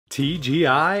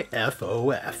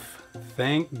TGIFOF.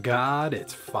 Thank God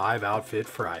it's 5 Outfit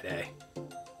Friday.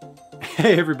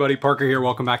 Hey everybody, Parker here.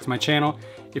 Welcome back to my channel.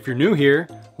 If you're new here,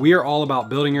 we are all about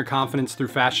building your confidence through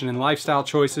fashion and lifestyle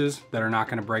choices that are not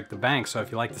going to break the bank. So if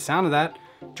you like the sound of that,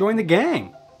 join the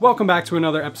gang. Welcome back to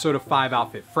another episode of 5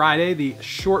 Outfit Friday, the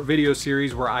short video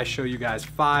series where I show you guys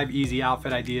 5 easy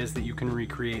outfit ideas that you can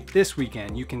recreate this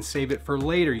weekend. You can save it for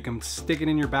later. You can stick it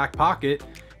in your back pocket,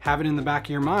 have it in the back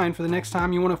of your mind for the next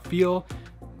time you want to feel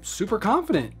super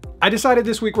confident. I decided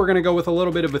this week we're going to go with a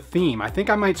little bit of a theme. I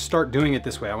think I might start doing it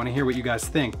this way. I want to hear what you guys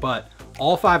think, but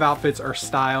all 5 outfits are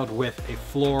styled with a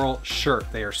floral shirt.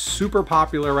 They are super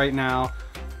popular right now.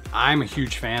 I'm a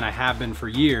huge fan. I have been for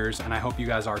years, and I hope you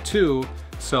guys are too.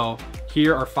 So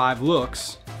here are 5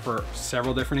 looks for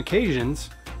several different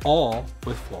occasions, all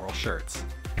with floral shirts.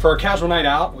 For our casual night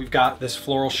out, we've got this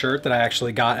floral shirt that I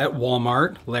actually got at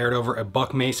Walmart, layered over a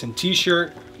Buck Mason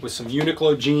t-shirt with some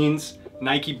Uniqlo jeans,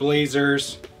 Nike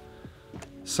blazers,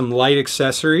 some light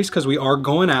accessories because we are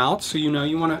going out. So you know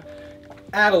you want to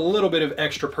add a little bit of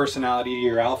extra personality to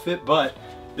your outfit, but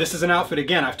this is an outfit,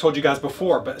 again, I've told you guys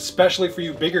before, but especially for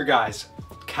you bigger guys,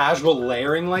 casual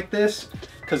layering like this,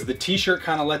 because the t-shirt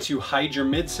kind of lets you hide your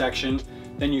midsection,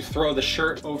 then you throw the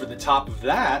shirt over the top of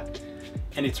that,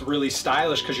 and it's really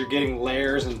stylish because you're getting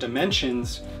layers and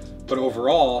dimensions, but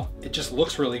overall, it just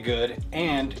looks really good,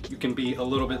 and you can be a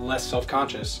little bit less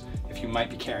self-conscious if you might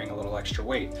be carrying a little extra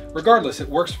weight. Regardless, it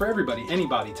works for everybody, any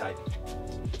body type.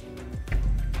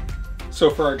 So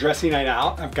for our dressy night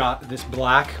out, I've got this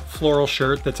black floral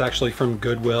shirt that's actually from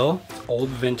Goodwill. It's old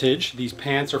vintage. These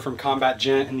pants are from Combat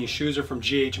Gent, and these shoes are from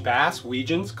GH Bass,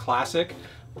 Weegens, classic.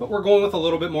 But we're going with a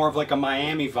little bit more of like a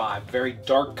Miami vibe, very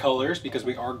dark colors because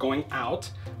we are going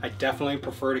out. I definitely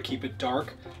prefer to keep it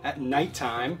dark at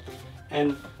nighttime.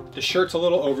 And the shirt's a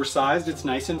little oversized, it's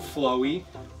nice and flowy.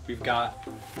 We've got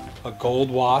a gold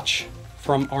watch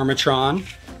from Armatron,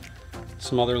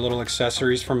 some other little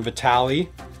accessories from Vitali.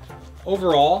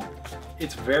 Overall,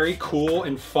 it's very cool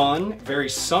and fun, very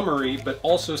summery, but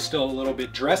also still a little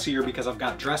bit dressier because I've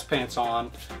got dress pants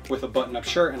on with a button-up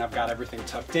shirt and I've got everything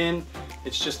tucked in.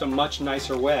 It's just a much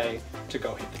nicer way to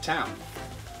go hit the town.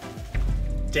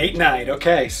 Date night.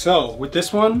 Okay, so with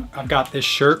this one, I've got this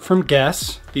shirt from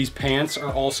Guess. These pants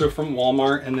are also from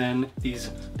Walmart, and then these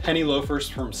penny loafers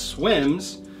from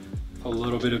Swims. A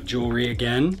little bit of jewelry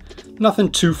again.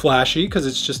 Nothing too flashy because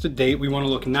it's just a date. We want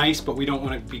to look nice, but we don't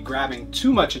want to be grabbing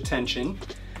too much attention.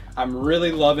 I'm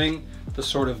really loving the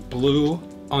sort of blue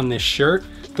on this shirt,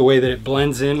 the way that it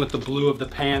blends in with the blue of the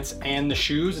pants and the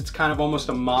shoes. It's kind of almost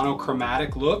a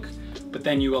monochromatic look, but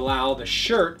then you allow the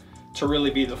shirt to really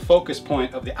be the focus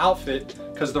point of the outfit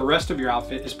because the rest of your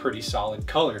outfit is pretty solid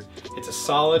colored. It's a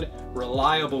solid,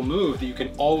 reliable move that you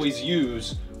can always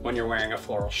use when you're wearing a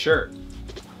floral shirt.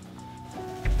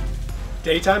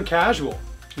 Daytime casual.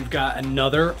 We've got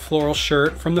another floral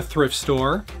shirt from the thrift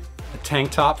store, a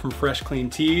tank top from Fresh Clean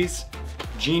Tees,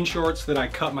 jean shorts that I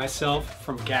cut myself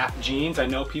from Gap Jeans. I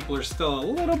know people are still a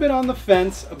little bit on the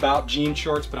fence about jean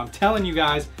shorts, but I'm telling you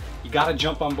guys, you gotta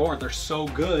jump on board. They're so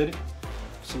good.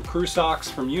 Some crew socks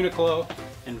from Uniqlo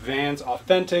and Vans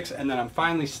Authentics, and then I'm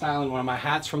finally styling one of my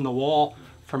hats from the wall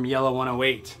from Yellow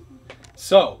 108.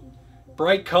 So,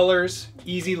 bright colors,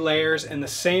 easy layers, and the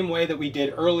same way that we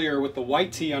did earlier with the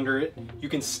white tee under it, you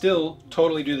can still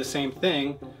totally do the same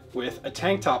thing with a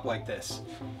tank top like this.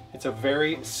 It's a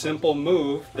very simple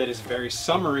move that is very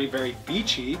summery, very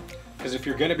beachy, because if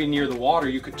you're gonna be near the water,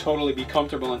 you could totally be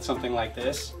comfortable in something like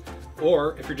this.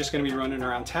 Or if you're just gonna be running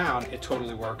around town, it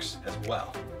totally works as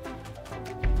well.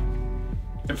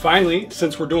 And finally,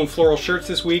 since we're doing floral shirts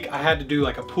this week, I had to do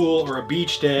like a pool or a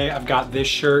beach day. I've got this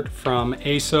shirt from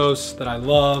ASOS that I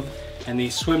love, and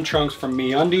these swim trunks from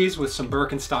MeUndies with some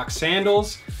Birkenstock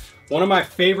sandals. One of my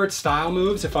favorite style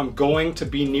moves if I'm going to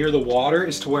be near the water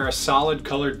is to wear a solid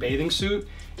colored bathing suit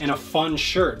and a fun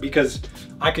shirt, because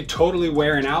I could totally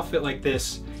wear an outfit like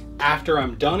this after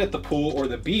I'm done at the pool or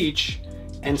the beach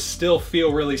and still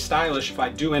feel really stylish if I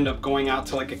do end up going out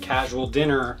to like a casual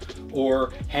dinner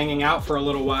or hanging out for a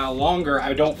little while longer.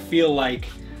 I don't feel like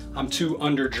I'm too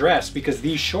underdressed because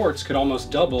these shorts could almost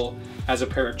double as a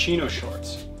pair of chino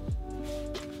shorts.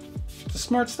 It's a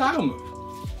smart style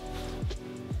move.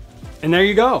 And there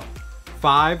you go.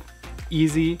 5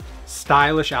 easy,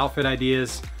 stylish outfit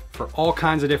ideas for all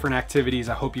kinds of different activities.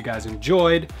 I hope you guys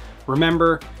enjoyed.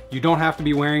 Remember, you don't have to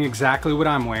be wearing exactly what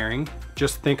I'm wearing.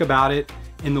 Just think about it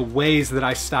in the ways that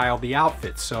I style the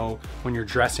outfit. So when you're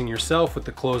dressing yourself with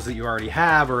the clothes that you already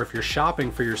have, or if you're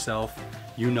shopping for yourself,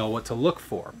 you know what to look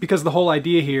for. Because the whole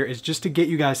idea here is just to get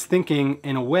you guys thinking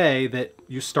in a way that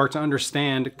you start to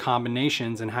understand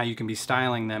combinations and how you can be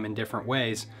styling them in different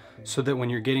ways, so that when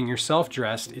you're getting yourself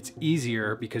dressed, it's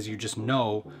easier because you just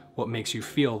know what makes you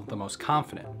feel the most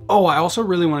confident. Oh, I also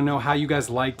really want to know how you guys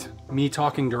liked me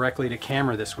talking directly to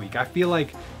camera this week. I feel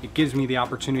like it gives me the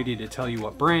opportunity to tell you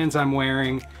what brands I'm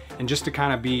wearing and just to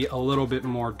kind of be a little bit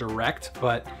more direct.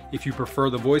 But if you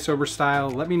prefer the voiceover style,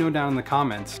 let me know down in the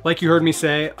comments. Like you heard me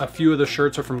say, a few of the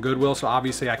shirts are from Goodwill, so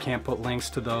obviously I can't put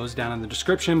links to those down in the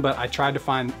description, but I tried to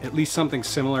find at least something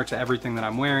similar to everything that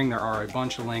I'm wearing. There are a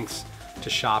bunch of links to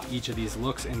shop each of these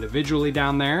looks individually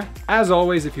down there. As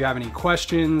always, if you have any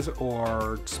questions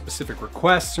or specific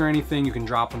requests or anything, you can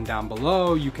drop them down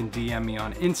below. You can DM me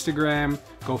on Instagram.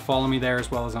 Go follow me there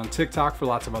as well as on TikTok for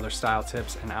lots of other style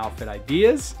tips and outfit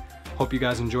ideas. Hope you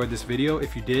guys enjoyed this video.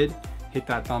 If you did, hit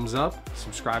that thumbs up,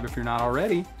 subscribe if you're not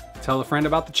already, tell a friend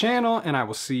about the channel, and I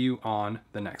will see you on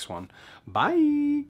the next one. Bye.